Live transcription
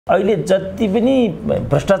अहिले जति पनि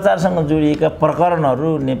भ्रष्टाचारसँग जोडिएका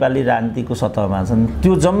प्रकरणहरू नेपाली राजनीतिको सतहमा छन्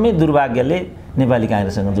त्यो जम्मै दुर्भाग्यले नेपाली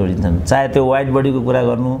कांग्रेससँग जोडिन्छन्। चाहे त्यो वाइट बडीको कुरा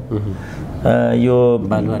गर्नु, यो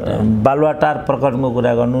बालुवाटार प्रकरणको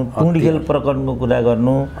कुरा गर्नु, टुङ्डिखेल प्रकरणको कुरा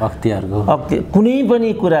गर्नु, कुनै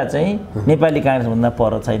पनि कुरा चाहिँ नेपाली कांग्रेसभन्दा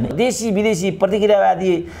पर छैन। देशी विदेशी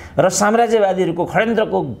प्रतिक्रियावादी र साम्राज्यवादीहरूको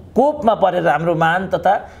षड्यन्त्रको कोपमा परेर हाम्रो महान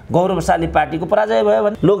तथा गौरवशाली पार्टीको पराजय भयो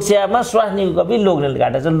भने लोकसेवामा स्वास्नीको कवि लोग्नेले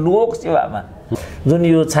काटेछ। लोकसेवामा जुन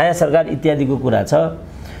यो छाया सरकार इत्यादिको कुरा छ,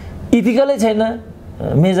 इथिकलै छैन।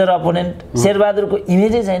 मेजर अपोनेन्ट शेरबहादुरको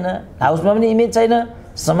इमेजै छैन, हाउसमा पनि इमेज छैन,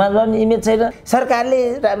 समाजमा पनि इमेज छैन। सरकारले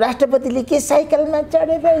राष्ट्रपतिले के साइकलमा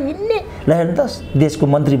चढेर हिँड्ने ल हेर्नु त, देशको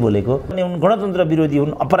मन्त्री बोलेको उन गणतन्त्र विरोधी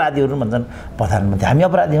हुन्, अपराधी हुन् भन्छन् प्रधानमन्त्री। हामी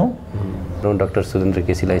अपराधी हौँ? डाक्टर सुरेन्द्र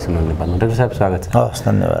केसीलाई सुनाउनु नेपालमा। डाक्टर साहब स्वागत छ। हस्,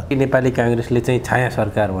 धन्यवाद। नेपाली कांग्रेसले चाहिँ छाया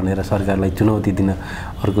सरकार भनेर सरकारलाई चुनौती दिन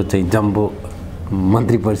अर्को चाहिँ जम्बो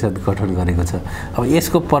मन्त्री परिषद गठन गरेको छ। अब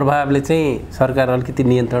यसको प्रभावले चाहिँ सरकार अलिकति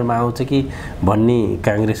नियन्त्रणमा आउँछ कि भन्ने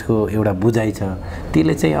कांग्रेसको एउटा बुझाइ छ।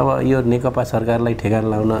 त्यसले चाहिँ अब यो नेकपा सरकारलाई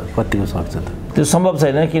ठेगान लाउन कतिको सक्छ त? त्यो सम्भव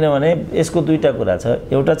छैन, किनभने यसको दुईटा कुरा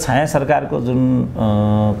छ। एउटा छाया सरकारको जुन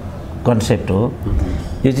कन्सेप्ट हो,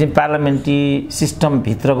 यो चाहिँ पार्लियामेन्ट्री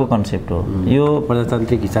सिस्टमभित्रको कन्सेप्ट हो। यो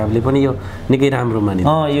प्रजातान्त्रिक हिसाबले पनि यो निकै राम्रो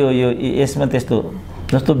मानिन्छ। यो यसमा त्यस्तो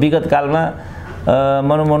जस्तो विगत कालमा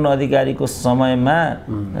मनमोहन अधिकारीको समयमा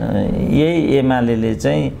यही एमाले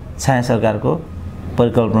चाहिँ छाया सरकारको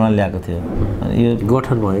परिकल्पना ल्याएको थियो। यो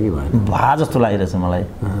गठन भयो कि भए जस्तो लागिरहेछ मलाई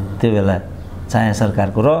त्यो बेला छाया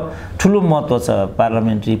सरकारको। र ठुलो महत्त्व छ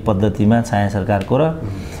पार्लियामेन्ट्री पद्धतिमा छाया सरकारको, र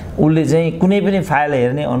उसले चाहिँ कुनै पनि फाइल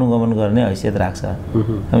हेर्ने अनुगमन गर्ने हैसियत राख्छ।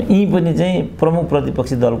 यी पनि चाहिँ प्रमुख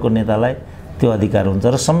प्रतिपक्षी दलको नेतालाई त्यो अधिकार हुन्छ।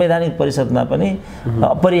 र संवैधानिक परिषदमा पनि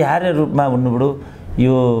अपरिहार्य रूपमा भन्नुपऱ्यो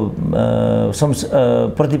यो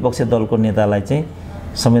प्रतिपक्ष दलको नेतालाई चाहिँ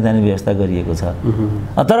संवैधानिक व्यवस्था गरिएको छ।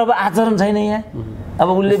 तर अब आचरण छैन यहाँ। अब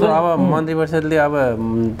उसले अब मन्त्री परिषदले अब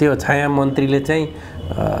त्यो छाया मन्त्रीले चाहिँ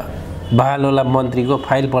बहालवाला मन्त्रीको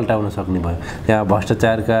फाइल पल्टाउन सक्ने भयो, त्यहाँ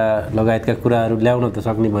भ्रष्टाचारका लगायतका कुराहरू ल्याउन त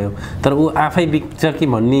सक्ने भयो, तर ऊ आफै बिग्छ कि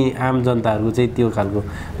भन्ने आम जनताहरूको चाहिँ त्यो खालको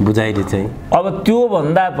बुझाइले चाहिँ। अब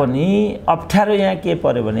त्योभन्दा पनि अप्ठ्यारो यहाँ के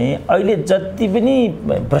पर्यो भने अहिले जति पनि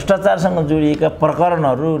भ्रष्टाचारसँग जोडिएका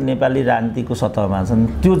प्रकरणहरू नेपाली राजनीतिको सतहमा छन्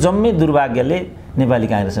त्यो जम्मै दुर्भाग्यले नेपाली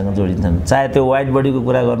कांग्रेससँग जोडिन्छन्। चाहे त्यो वाइट बडीको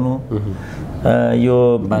कुरा गर्नु, यो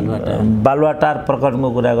बालुवाटार प्रकरणको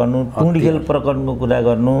कुरा गर्नु, टुङ्डिखेल प्रकरणको कुरा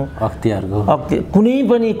गर्नु, कुनै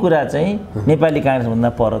पनि कुरा चाहिँ नेपाली कांग्रेसभन्दा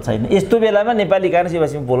पर छैन। यस्तो बेलामा नेपाली कांग्रेस यो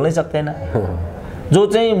विषयमा बोल्नै सक्दैन। जो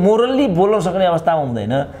चाहिँ मोरल्ली बोल्न सक्ने अवस्थामा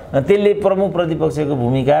हुँदैन, त्यसले प्रमुख प्रतिपक्षको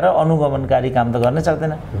भूमिका र अनुगमनकारी काम त गर्नै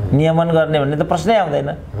सक्दैन। नियमन गर्ने भन्ने त प्रश्नै आउँदैन,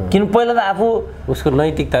 किन पहिला त आफू उसको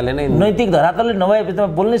नैतिकताले नै, नैतिक धरातलले नभएपछि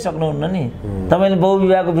तपाईँ बोल्नै सक्नुहुन्न नि। तपाईँले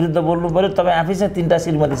बहुविवाहको विरुद्ध बोल्नु पऱ्यो, तपाईँ आफैसँग 3टा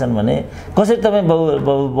श्रीमती छन् भने कसरी तपाईँ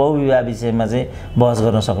बहुविवाह विषयमा चाहिँ बहस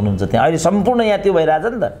गर्न सक्नुहुन्छ? त्यहाँ अहिले सम्पूर्ण यहाँ त्यो भइरहेछ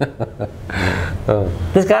नि त।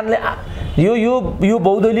 त्यस कारणले यो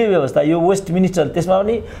बहुदलीय व्यवस्था, यो वेस्ट मिनिस्टर, त्यसमा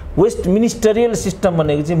पनि वेस्ट मिनिस्टरियल सिस्टम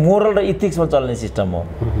भनेको चाहिँ मोरल र इथिक्समा चल्ने सिस्टम हो।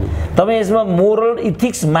 तपाईँ यसमा मोरल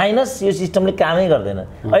इथिक्स माइनस यो सिस्टमले कामै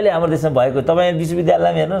गर्दैन। अहिले हाम्रो देशमा भएको तपाईँ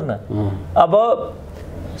विश्वविद्यालयमा हेर्नुहोस् न, अब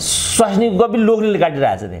स्वास्नीको कवि लोग्नेले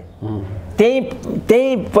काटिरहेछ।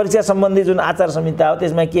 त्यही परीक्षा सम्बन्धी जुन आचार संहिता हो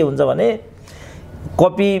त्यसमा के हुन्छ भने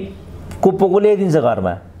कपी कोपोको ल्याइदिन्छ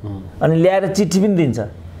घरमा, अनि ल्याएर चिठी पनि दिन्छ।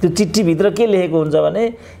 त्यो चिठीभित्र के लेखेको हुन्छ भने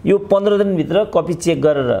यो 15 दिनभित्र कपी चेक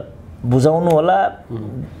गरेर बुझाउनु होला,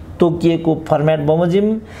 तोकिएको फर्मेट बमोजिम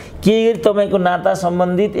के तपाईँको नाता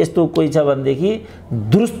सम्बन्धित यस्तो कोही छ भनेदेखि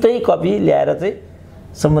दुरुस्तै कपी ल्याएर चाहिँ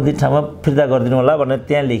सम्बन्धित ठाउँमा फिर्ता गरिदिनु होला भनेर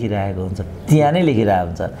त्यहाँ लेखिरहेको हुन्छ। त्यहाँ नै लेखिरहेको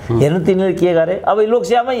हुन्छ। हेर्नु तिनीहरूले के गरे? अब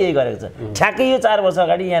लोकसेवामा यही गरेको छ। ठ्याक्कै यो 4 वर्ष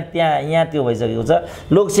अगाडि यहाँ त्यो भइसकेको छ।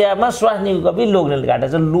 लोकसेवामा स्वास्नीको कवि लोग्नेले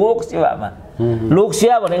काटेछ। लोकसेवामा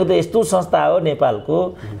लोकसेवा भनेको त यस्तो संस्था हो नेपालको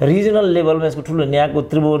रिजनल लेभलमा, यसको ठुलो यहाँको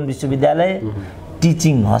त्रिभुवन विश्वविद्यालय,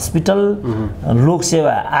 टिचिङ हस्पिटल,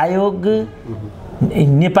 लोकसेवा आयोग,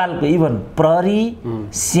 नेपालको इभन प्रहरी,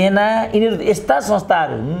 सेना, यिनीहरू यस्ता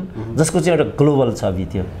संस्थाहरू हुन् जसको चाहिँ एउटा ग्लोबल छवि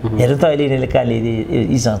थियो। हेर्नु त अहिले यिनीहरूले कहाँ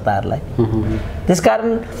ल्याइदिए यी संस्थाहरूलाई।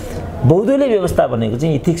 त्यसकारण बहुदलीय व्यवस्था भनेको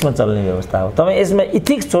चाहिँ इथिक्समा चल्ने व्यवस्था हो। तपाईँ यसमा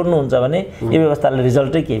इथिक्स छोड्नुहुन्छ भने यो व्यवस्थाले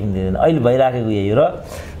रिजल्टै केही पनि दिँदैन। अहिले भइराखेको यही हो। र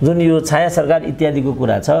जुन यो छाया सरकार इत्यादिको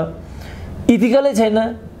कुरा छ, इथिकलै छैन।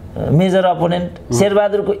 मेजर अपोनेन्ट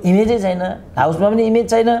शेरबहादुरको इमेजै छैन, हाउसमा पनि इमेज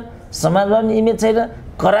छैन, समाजमा पनि इमेज छैन।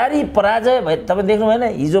 करारी पराजय भए। तपाईँ देख्नु भएन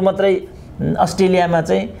हिजो मात्रै अस्ट्रेलियामा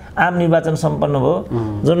चाहिँ आम निर्वाचन सम्पन्न भयो,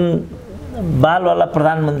 जुन बालवाला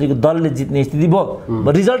प्रधानमन्त्रीको दलले जित्ने स्थिति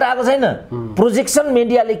भयो रिजल्ट आएको छैन प्रोजेक्सन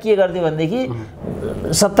मिडियाले के गरिदियो भनेदेखि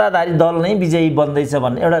सत्ताधारी दल नै विजयी बन्दैछ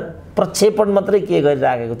भन्ने एउटा प्रक्षेपण मात्रै के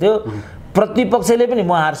गरिराखेको थियो प्रतिपक्षले पनि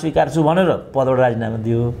म हार स्वीकार्छु भनेर पदबाट राजीनामा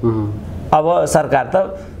दियो अब सरकार त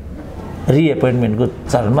रिएपोइन्टमेन्टको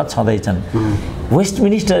चरणमा छँदैछन् वेस्ट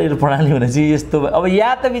मिनिस्टर प्रणाली भने चाहिँ यस्तो अब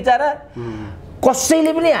या त बिचारा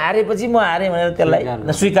कसैले पनि हारेपछि म हारेँ भनेर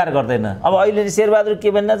त्यसलाई स्वीकार गर्दैन अब अहिले शेरबहादुर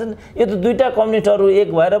के भनिरहेछन् यो त दुईटा कम्युनिस्टहरू एक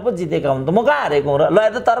भएर पो जितेका हुन् त म कहाँ हारेको हुँ र ल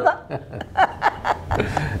त तर्क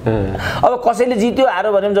अब कसैले जित्यो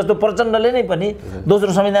हारो भने जस्तो प्रचण्डले नै पनि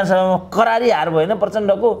दोस्रो संविधान सभामा करारी हार भएन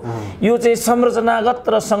प्रचण्डको यो चाहिँ संरचनागत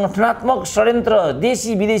र सङ्गठनात्मक षड्यन्त्र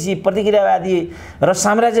देशी विदेशी प्रतिक्रियावादी र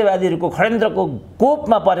साम्राज्यवादीहरूको षड्यन्त्रको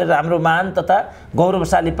कोपमा परेर हाम्रो महान तथा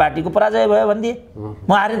गौरवशाली पार्टीको पराजय भयो भनिदिए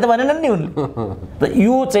म हारेँ त भनेनन् नि उनले त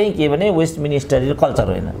यो चाहिँ के भने वेस्ट मिनिस्टरियल कल्चर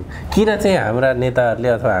होइन किन चाहिँ हाम्रा नेताहरूले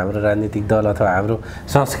अथवा हाम्रो राजनीतिक दल अथवा हाम्रो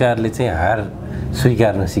संस्कारले चाहिँ हार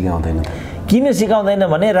स्वीकार्न सिकाउँदैन किन सिकाउँदैन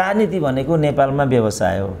भने राजनीति भनेको नेपालमा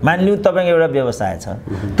व्यवसाय हो मानिलिउँ तपाईँको एउटा व्यवसाय छ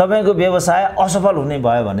तपाईँको व्यवसाय असफल हुने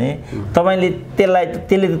भयो भने तपाईँले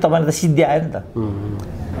त्यसले त तपाईँलाई त सिद्ध्यायो नि त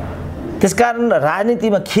त्यसकारण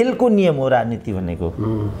राजनीतिमा खेलको नियम हो राजनीति भनेको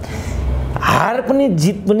हार पनि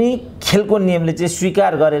जित पनि खेलको नियमले चाहिँ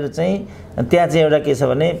स्वीकार गरेर चाहिँ त्यहाँ चाहिँ एउटा के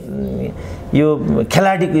छ भने यो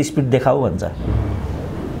खेलाडीको स्पिड देखाऊ भन्छ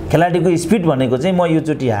खेलाडीको स्पिड भनेको चाहिँ म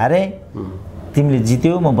योचोटि हारेँ तिमीले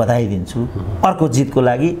जित्यौ म बधाई दिन्छु अर्को जितको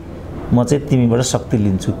लागि म चाहिँ तिमीबाट शक्ति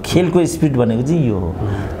लिन्छु खेलको स्पिड भनेको चाहिँ यो हो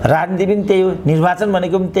राजनीति पनि त्यही हो निर्वाचन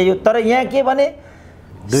भनेको पनि त्यही हो तर यहाँ के भने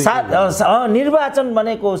निर्वाचन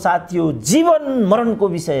भनेको साथीयो जीवन मरणको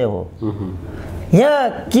विषय हो यहाँ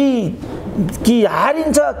कि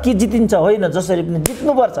हारिन्छ कि जितिन्छ होइन जसरी पनि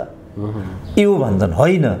जित्नुपर्छ यो भन्छन्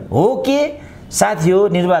होइन हो के साथी हो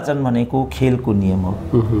निर्वाचन भनेको खेलको नियम हो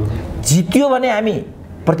जित्यो भने हामी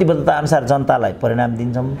प्रतिबद्धता अनुसार जनतालाई परिणाम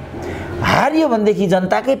दिन्छौँ हारियो भनेदेखि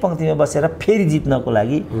जनताकै पङ्क्तिमा बसेर फेरि जित्नको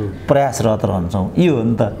लागि प्रयासरत रहन्छौँ यो हो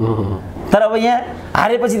नि त तर अब यहाँ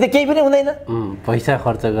हारेपछि त केही पनि हुँदैन पैसा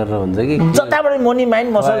खर्च गरेर हुन्छ कि जताबाट मनी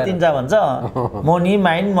माइन्ड मसल तिनवटा भन्छ मनी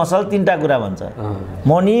माइन्ड मसल तिनवटा कुरा भन्छ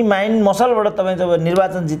मनी माइन्ड मसलबाट तपाईँ जब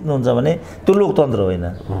निर्वाचन जित्नुहुन्छ भने त्यो लोकतन्त्र होइन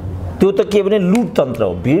त्यो त के भने लुटतन्त्र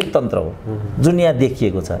हो भिडतन्त्र हो जुन यहाँ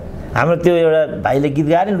देखिएको छ हाम्रो त्यो एउटा भाइले गीत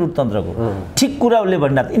गाए नि लुटतन्त्रको ठिक कुरा उसले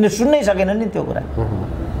भनिरहेको यिनीहरू सुन्नै सकेन नि त्यो कुरा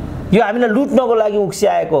यो हामीलाई लुट्नको लागि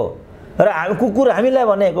उक्स्याएको र हामी कुकुर हामीलाई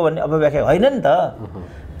भनेको भन्ने अपव्याख्या होइन नि त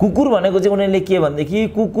कुकुर भनेको चाहिँ उनीहरूले के भनेदेखि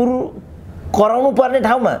कुकुर कराउनु पर्ने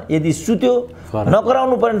ठाउँमा यदि सुत्यो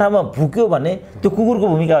नकराउनु पर्ने ठाउँमा भुक्यो भने त्यो कुकुरको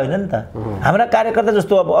भूमिका होइन नि त हाम्रा कार्यकर्ता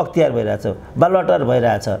जस्तो अब अख्तियार भइरहेछ बालवाटार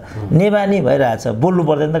भइरहेछ नेबानी भइरहेछ बोल्नु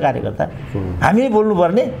पर्दैन त कार्यकर्ता हामी बोल्नु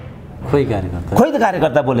पर्ने खोइ त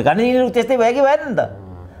कार्यकर्ता बोलेको अनि यिनीहरू त्यस्तै भयो कि भएन नि त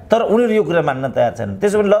तर उनीहरू यो कुरा मान्न तयार छैनन्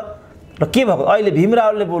त्यसो भने ल के भएको अहिले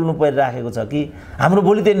भीमरावले बोल्नु परिराखेको छ कि हाम्रो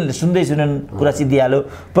बोली त यिनीहरूले सुन्दै सुनेन कुरा सिद्धिहाल्यो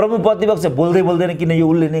प्रमुख प्रतिपक्ष बोल्दै बोल्दैन किन यो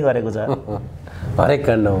उसले नै गरेको छ हरेक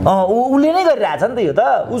काण्डमा उसले नै गरिरहेछ नि त यो त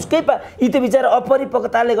उसकै यी त बिचारा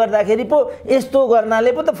अपरिपक्वताले गर्दाखेरि पो यस्तो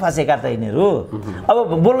गर्नाले पो त फसेका त यिनीहरू अब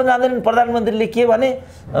बोल्न जाँदैन प्रधानमन्त्रीले के भने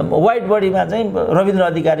व्हाइट बडीमा चाहिँ रविन्द्र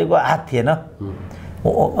अधिकारीको हात थिएन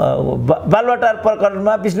बालवाटार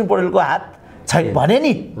प्रकरणमा विष्णु पौडेलको हात छैन भने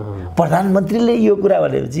नि प्रधानमन्त्रीले यो कुरा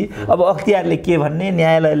भनेपछि अब अख्तियारले के भन्ने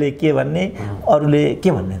न्यायालयले के भन्ने अरूले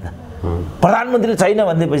के भन्ने त प्रधानमन्त्री छैन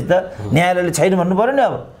भनेपछि त न्यायालयले छैन भन्नु पर्यो नि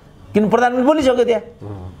अब किन प्रधानमन्त्री बोलिसक्यो त्यहाँ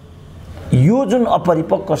यो जुन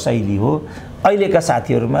अपरिपक्व शैली हो अहिलेका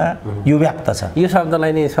साथीहरूमा यो व्याप्त छ यो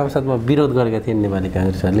शब्दलाई नै संसदमा विरोध गरेका थिए नेपाली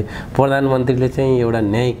काङ्ग्रेसहरूले प्रधानमन्त्रीले चाहिँ एउटा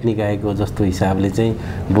न्यायिक निकायको जस्तो हिसाबले चाहिँ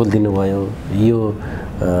बोलिदिनु भयो यो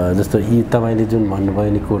जस्तो यी तपाईँले जुन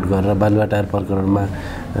भन्नुभयो नि कोट गरेर बालुवाटार प्रकरणमा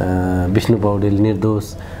विष्णु पौडेल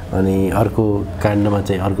निर्दोष अनि अर्को काण्डमा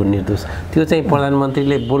चाहिँ अर्को निर्दोष त्यो चाहिँ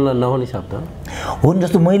प्रधानमन्त्रीले बोल्न नहुने शब्द हो नि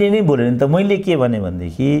जस्तो मैले नै बोलेँ नि त मैले के भने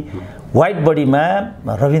भनेदेखि व्हाइट बडीमा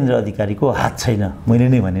रविन्द्र अधिकारीको हात छैन मैले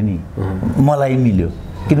नै भने नि मलाई मिल्यो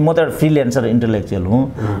किन म त एउटा फ्रिल्यान्सर इन्टेलेक्चुअल हुँ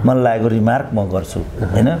मलाई लागेको रिमार्क म गर्छु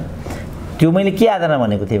होइन त्यो मैले के आधारमा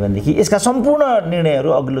भनेको थिएँ भनेदेखि यसका सम्पूर्ण निर्णयहरू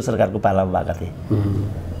अघिल्लो सरकारको पालामा भएका थिए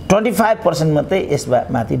 25% मात्रै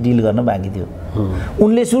यसमाथि डिल गर्न बाँकी थियो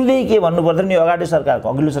उनले सुरुदेखि के भन्नु पर्थ्यो नि यो अगाडि सरकारको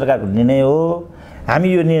अघिल्लो सरकारको निर्णय हो हामी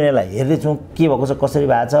यो निर्णयलाई हेर्दैछौँ के भएको छ कसरी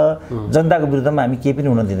भएको छ जनताको विरुद्धमा हामी केही पनि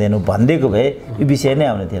हुन दिँदैनौँ भनिदिएको भए यो विषय नै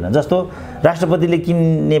आउने थिएन। जस्तो राष्ट्रपतिले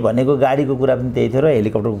किन्ने भनेको गाडीको कुरा पनि त्यही थियो र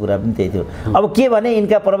हेलिकप्टरको कुरा पनि त्यही थियो। अब के भने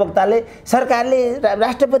यिनका प्रवक्ताले सरकारले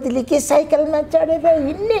राष्ट्रपतिले के साइकलमा चढेर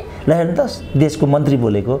हिँड्ने ल हेर्नु त देशको मन्त्री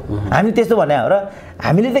बोलेको हामी त्यस्तो भने हो र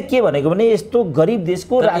हामीले त के भनेको भने यस्तो गरिब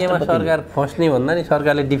देशको राष्ट्रपति सरकार फस्ने भन्दा नि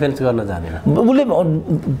सरकारले डिफेन्स गर्न जानेन उसले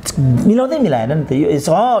मिलाउँदै मिलाएन नि त यो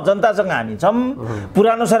जनतासँग हामी छौँ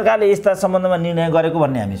पुरानो सरकारले यस्ता सम्बन्धमा निर्णय गरेको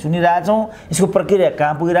भन्ने हामी सुनिरहेछौँ यसको प्रक्रिया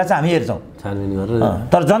कहाँ पुगिरहेछ हामी हेर्छौँ छानबिन गरेर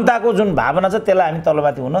तर जनताको जुन भावना छ त्यसलाई हामी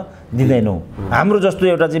तलमाथि हुन दिँदैनौँ। हाम्रो जस्तो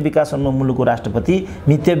एउटा चाहिँ विकासोन्मुख मुलुकको राष्ट्रपति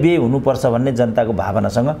मितव्ययी हुनुपर्छ भन्ने जनताको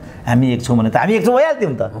भावनासँग हामी एक छौँ भने त हामी एक छौँ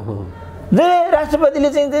भइहाल्थ्यौँ त। राष्ट्रपतिले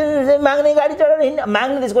चाहिँ माग्ने गाडी चढेर हिँड्ने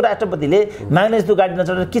माग्ने देशको राष्ट्रपतिले माग्ने जस्तो गाडी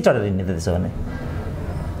नचढेर के चढेर हिँड्ने त त्यसो भने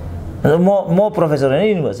म प्रोफेसर होइन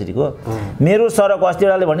युनिभर्सिटीको मेरो सरको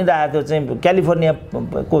अस्तिवारले भनिरहेको थियो चाहिँ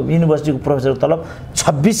क्यालिफोर्नियाको युनिभर्सिटीको प्रोफेसरको तलब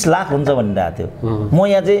 26 लाख हुन्छ भनिरहेको थियो। म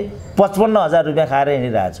यहाँ चाहिँ 55,000 रुपियाँ खाएर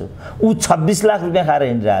हिँडिरहेको छु ऊ 26 लाख रुपियाँ खाएर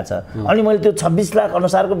हिँडिरहेको छ अनि मैले त्यो 26 लाख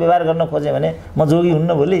अनुसारको व्यवहार गर्न खोजेँ भने म जोगी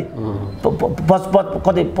हुन्न भोलि।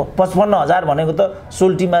 कति 55,000 भनेको त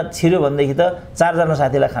सोल्टीमा छिर्यो भनेदेखि त 4 जना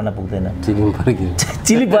साथीलाई खान पुग्दैन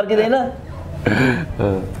चिली फर्किँदैन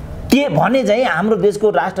के भने चाहिँ हाम्रो देशको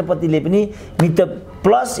राष्ट्रपतिले पनि मित्र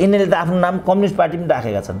प्लस यिनीहरूले त आफ्नो नाम कम्युनिस्ट पार्टी पनि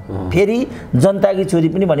राखेका छन् फेरि जनताकी छोरी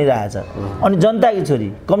पनि भनिरहेछ अनि जनताकी छोरी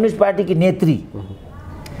कम्युनिस्ट पार्टीकी नेत्री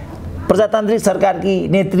प्रजातान्त्रिक सरकारकी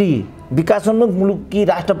नेत्री विकासोन्मुख मुलुककी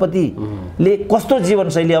राष्ट्रपतिले कस्तो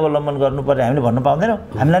जीवनशैली अवलम्बन गर्नुपर्ने हामीले भन्न पाउँदैनौँ।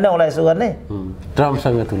 हामीलाई नै औला यसो गर्ने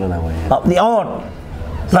ट्रम्पसँग तुलना भयो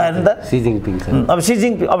ल हेर्नु त सी जिङपिङ अब सी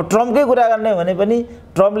जिङपिङ अब ट्रम्पकै कुरा गर्ने हो भने पनि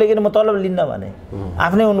ट्रम्पले किन म तलब लिन्न भने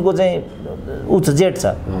आफ्नै उनको चाहिँ ऊ छ जेट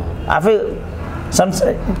छ आफै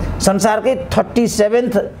संसारकै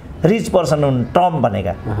 37th रिच पर्सन हुन् ट्रम्प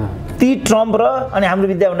भनेका ती ट्रम्प र अनि हाम्रो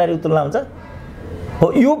विद्या भण्डारी तुलना हुन्छ हो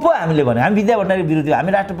यो पो हामीले भने हामी विद्या भण्डारी विरोधी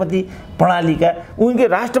हामी राष्ट्रपति प्रणालीका उनकै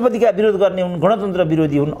राष्ट्रपतिका विरोध गर्ने हुन् गणतन्त्र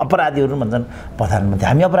विरोधी हुन् अपराधीहरू भन्छन् प्रधानमन्त्री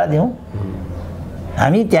हामी अपराधी हौँ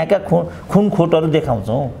हामी त्यहाँका खुन खोटहरू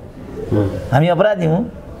देखाउँछौँ हामी अपराधी हौँ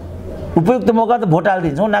उपयुक्त मौका त भोट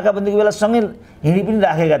हालिदिन्छौँ नाकाबन्दीको बेला सँगै हिँडी पनि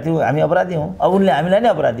राखेका थियौँ हामी अपराधी हौँ अब उनले हामीलाई नै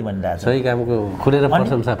अपराधी भनिरहेको छ। सही कामको खुलेर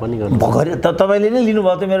प्रशंसा पनि गर्नु तपाईँले नै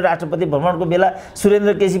लिनुभएको थियो मेरो राष्ट्रपति भ्रमणको बेला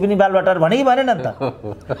सुरेन्द्र केसी पनि बालबाटार भने कि भनेन नि त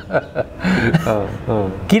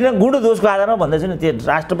किन गुण दोषको आधारमा भन्दैछु नि त्यो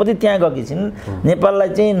राष्ट्रपति त्यहाँ गएकी छिन् नेपाललाई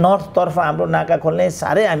चाहिँ नर्थतर्फ हाम्रो नाका खोल्ने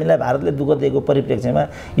साह्रै हामीलाई भारतले दुःख दिएको परिप्रेक्ष्यमा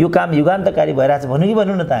यो काम युगान्तकारी भइरहेछ भन्नु कि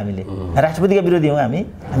भन्नु न त हामीले राष्ट्रपतिका विरोधी हौँ हामी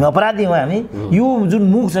अपराधी हौँ हामी यो जुन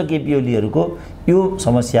मुख छ केपी ओलीहरूको यो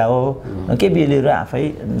समस्या हो केपी ओलीहरू आफै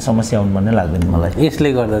समस्या हुन् भन्ने लाग्दैन मलाई।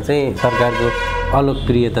 यसले गर्दा चाहिँ सरकारको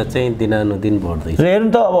अलोकप्रियता चाहिँ दिनानुदिन बढ्दैछ हेर्नु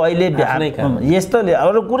त अब अहिले यस्तोले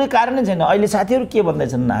अरू कुनै कारणै छैन। अहिले साथीहरू के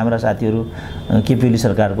भन्दैछन् हाम्रा साथीहरू केपी ओली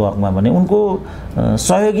सरकारको हकमा भने उनको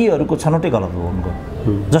सहयोगीहरूको छनौटै गलत हो उनको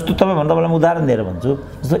जस्तो तपाईँलाई म उदाहरण दिएर भन्छु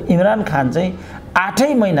जस्तो इमरान खान चाहिँ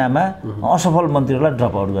 8 महिनामा असफल मन्त्रीहरूलाई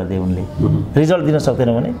ड्रप आउट गरिदिए उनले रिजल्ट दिन सक्दैन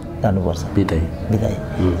भने जानुपर्छ बिदाई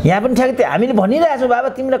यहाँ पनि ठ्याक्कै हामीले भनिरहेछौँ बाबा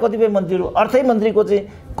तिमीलाई कतिपय मन्त्रीहरू अर्थै मन्त्रीको चाहिँ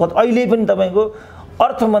अहिले पनि तपाईँको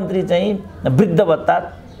अर्थमन्त्री चाहिँ वृद्ध भत्ता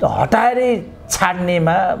हटाएरै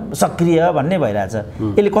छाड्नेमा सक्रिय भन्ने भइरहेछ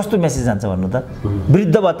यसले कस्तो मेसेज जान्छ भन्नु त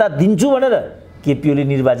वृद्ध भत्ता दिन्छु भनेर केपी ओली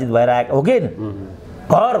निर्वाचित भएर आएको हो कि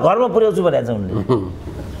घरमा पुर्याउँछु भनेको छ उनले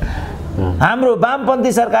हाम्रो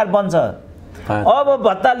वामपन्थी सरकार बन्छ अब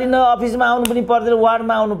भत्ता लिन अफिसमा आउनु पनि पर्दैन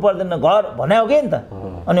वार्डमा आउनु पर्दैन घर भन्यो के नि त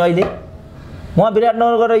अनि अहिले उहाँ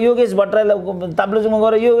विराटनगर गएर योगेश भट्टराईलाई ताप्लेजुङमा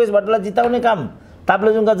गएर योगेश भट्टराईलाई जिताउने काम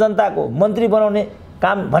ताप्लेजुङका जनताको मन्त्री बनाउने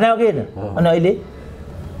काम भन्यो के अनि अहिले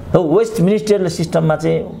वेस्ट मिनिस्ट्रियल सिस्टममा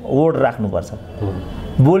चाहिँ वोट राख्नुपर्छ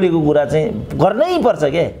बोलेको कुरा चाहिँ गर्नै पर्छ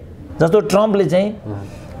के जस्तो ट्रम्पले चाहिँ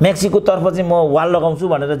मेक्सिको तर्फ चाहिँ म वाल लगाउँछु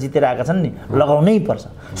भनेर जितेर आएका छन् नि लगाउनै पर्छ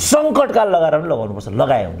सङ्कटकाल लगाएर पनि लगाउनुपर्छ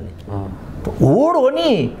लगाए उनले वोट हो नि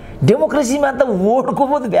डेमोक्रेसीमा त वोटको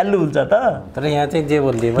बहुत भ्यालु हुन्छ त तर यहाँ चाहिँ जे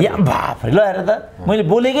बोलिदिए बाफ्रे ल हेर त मैले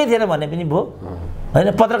बोलेकै थिएन भने पनि भयो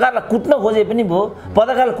होइन पत्रकारलाई कुट्न खोजे पनि भयो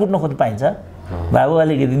पत्रकारलाई कुट्न खोज्नु पाइन्छ बाबु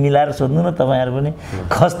अलिकति मिलाएर सोध्नु न तपाईँहरू पनि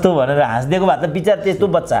कस्तो भनेर हाँसिदिएको भए त विचार त्यस्तो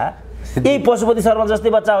बच्चा यही पशुपति शर्मा जस्तै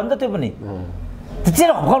बच्चा हो नि त त्यो पनि त्यसरी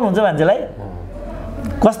हकाउनु हुन्छ मान्छेलाई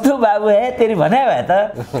कस्तो बाबु हे तेरि भने भए त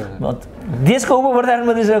देशको उप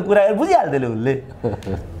प्रधानमन्त्रीसँग कुरा गरेर बुझिहाल्थ्यो उसले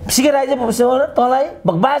सिकेर आइज तँलाई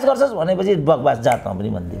बकवास गर्छस् भनेपछि बकवास जात पनि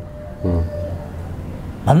भनिदियो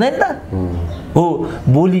भन्दैन त हो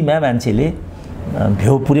बोलीमा मान्छेले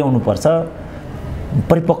भ्यू पुर्याउनुपर्छ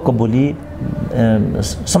परिपक्व बोली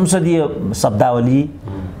संसदीय शब्दावली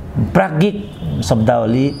प्राज्ञिक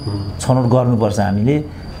शब्दावली छनौट गर्नुपर्छ हामीले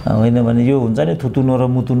होइन भने यो हुन्छ नि थुतुनो र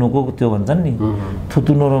मुतुनोको त्यो भन्छन् नि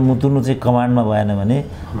थुतुनो र मुतुनो चाहिँ कमान्डमा भएन भने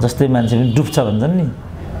जस्तै मान्छे पनि डुब्छ भन्छन् नि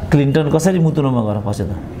क्लिन्टन कसरी मुतुनोमा गएर फस्यो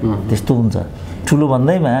त त्यस्तो हुन्छ ठुलो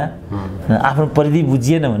भन्दैमा आफ्नो परिधि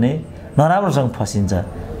बुझिएन भने नराम्रोसँग फसिन्छ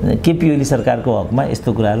केपी ओली सरकारको हकमा यस्तो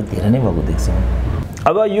कुराहरू धेरै नै भएको देख्छ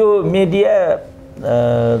अब यो मिडिया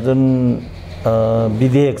जुन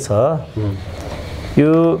विधेयक छ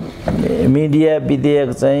यो मिडिया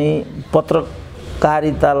विधेयक चाहिँ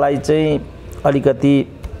पत्रकारितालाई चाहिँ अलिकति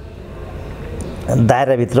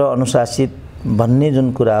दायराभित्र अनुशासित भन्ने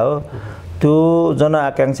जुन कुरा हो त्यो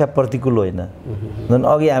जनआकांक्षा प्रतिकूल होइन जुन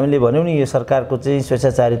अघि हामीले भन्यौँ नि यो सरकारको चाहिँ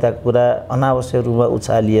स्वेच्छाचारिताको कुरा अनावश्यक रूपमा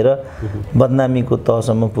उछालिएर बदनामीको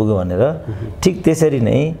तहसम्म पुग्यो भनेर ठिक त्यसरी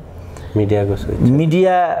नै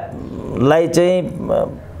मिडियालाई चाहिँ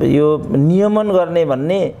यो नियमन गर्ने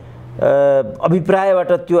भन्ने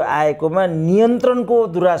अभिप्रायबाट त्यो आएकोमा नियन्त्रणको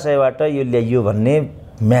दुराशयबाट यो ल्याइयो भन्ने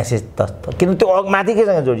म्यासेज त किन त्यो माथि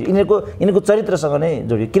केसँग जोडियो यिनीहरूको चरित्रसँग नै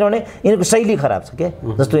जोडियो किनभने यिनीहरूको शैली खराब छ क्या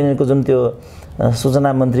जस्तो यिनीहरूको जुन त्यो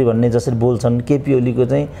सूचना मन्त्री भन्ने जसरी बोल्छन् केपी ओलीको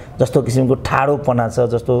चाहिँ जस्तो किसिमको ठाडोपना छ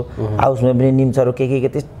जस्तो हाउसमा पनि निम्चरो के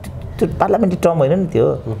त्यो पार्लियामेन्ट्री टर्म होइन नि त्यो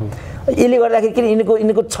यसले गर्दाखेरि किन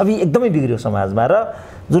यिनीहरूको छवि एकदमै बिग्रियो समाजमा र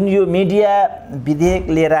जुन यो मिडिया विधेयक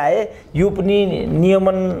लिएर आए यो पनि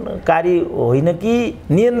नियमनकारी होइन कि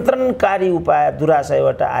नियन्त्रणकारी उपाय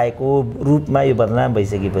दुराशयबाट आएको रूपमा यो बदनाम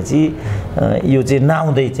भइसकेपछि यो चाहिँ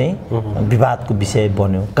नआउँदै चाहिँ विवादको विषय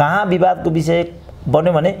बन्यो कहाँ विवादको विषय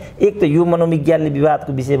बन्यो भने एक त यो मनोविज्ञानले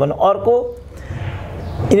विवादको विषय बन्यो अर्को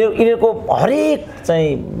यिनीहरूको हरेक चाहिँ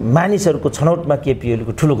मानिसहरूको छनौटमा केपी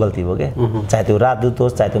ओलीको ठुलो गल्ती हो क्या चाहे त्यो राजदूत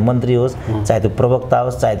होस् चाहे त्यो मन्त्री होस् चाहे त्यो प्रवक्ता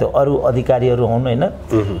होस् चाहे त्यो अरू अधिकारीहरू हुन् होइन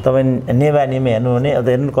तपाईँ नेवा नेमे हेर्नु भने अब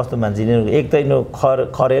हेर्नु कस्तो मान्छे यिनीहरू एक त यिनीहरू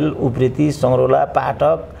खरेल उप्रेती सङ्ग्रौला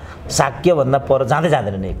पाठक शाक्यभन्दा पर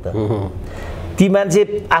जाँदैनन् एक त ती मान्छे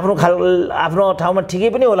आफ्नो ठाउँमा ठिकै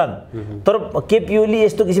पनि होलान् तर केपी ओली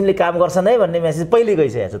यस्तो किसिमले काम गर्छन् है भन्ने मेसेज पहिले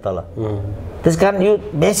गइसकेको छ तल त्यसकारण यो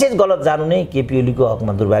मेसेज गलत जानु नै केपी ओलीको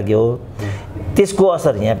हकमा दुर्भाग्य हो त्यसको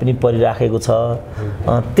असर यहाँ पनि परिराखेको छ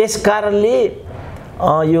त्यसकारणले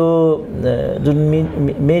यो जुन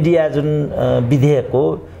मिडिया जुन विधेयक हो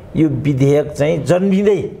यो विधेयक चाहिँ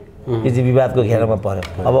जन्मिँदै यो चाहिँ विवादको घेरामा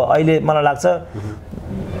पर्यो अब अहिले मलाई लाग्छ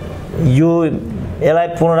यो यसलाई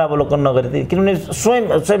पुनरावलोकन नगरे किनभने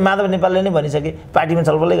स्वयं माधव नेपालले नै भनिसके पार्टीमा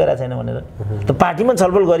छलफलै गरेको छैन भनेर त पार्टीमा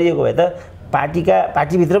छलफल गरिएको भए त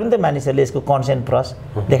पार्टीभित्र पनि त मानिसहरूले यसको कन्सेन्ट प्रस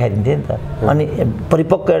देखाइदिन्थे नि त अनि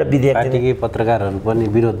परिपक्व एउटा विधेयक पार्टीकै पत्रकारहरू पनि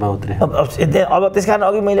विरोधमा उत्रे अब त्यसकारण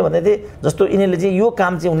अघि मैले भन्दै थिएँ जस्तो यिनीहरूले चाहिँ यो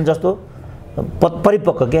काम चाहिँ हुने जस्तो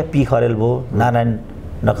परिपक्व क्या पी खरेल भयो नारायण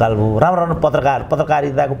नकाल भयो राम्रो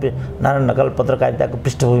पत्रकारिताको नारायण नकाल पत्रकारिताको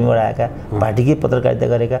पृष्ठभूमिबाट आएका पार्टीकै पत्रकारिता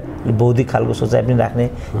गरेका बौद्धिक खालको सोचाइ पनि राख्ने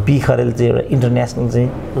पी खरेल चाहिँ एउटा इन्टरनेसनल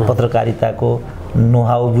चाहिँ पत्रकारिताको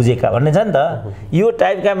नोहाउ बुझेका भन्ने छ नि त यो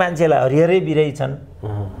टाइपका मान्छेलाई हरिहरै बिराई छन्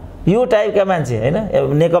यो टाइपका मान्छे होइन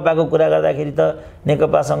नेकपाको कुरा गर्दाखेरि त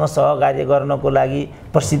नेकपासँग सहकार्य गर्नको लागि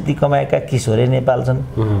प्रसिद्धि कमाएका किशोरे नेपाल छन्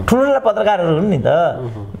ठुला पत्रकारहरू हुन् नि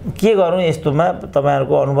त के गरौँ यस्तोमा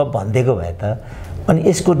तपाईँहरूको अनुभव भनिदिएको भए त अनि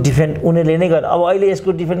यसको डिफेन्ड उनीहरूले नै गर्नु अब अहिले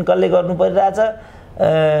यसको डिफेन्ड कसले गर्नु परिरहेछ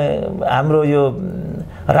हाम्रो यो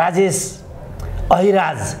राजेश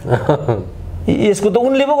अहिराज यसको त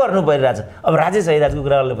उनले पो गर्नु परिरहेछ अब राजेश अहिराजको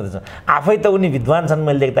कुरा गर्नु पर्छ आफै त उनी विद्वान छन्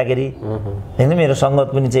मैले देख्दाखेरि होइन मेरो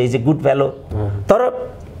सङ्गत पनि चाहिँ इज ए गुड फेलो तर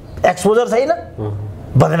एक्सपोजर छैन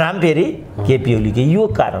बदनाम फेरि केपी ओलीको यो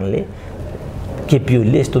कारणले केपी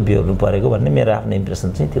ओलीले यस्तो बेहोर्नु परेको भन्ने मेरो आफ्नो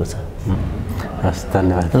इम्प्रेसन चाहिँ त्यो छ हस्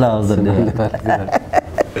धन्यवाद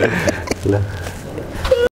ल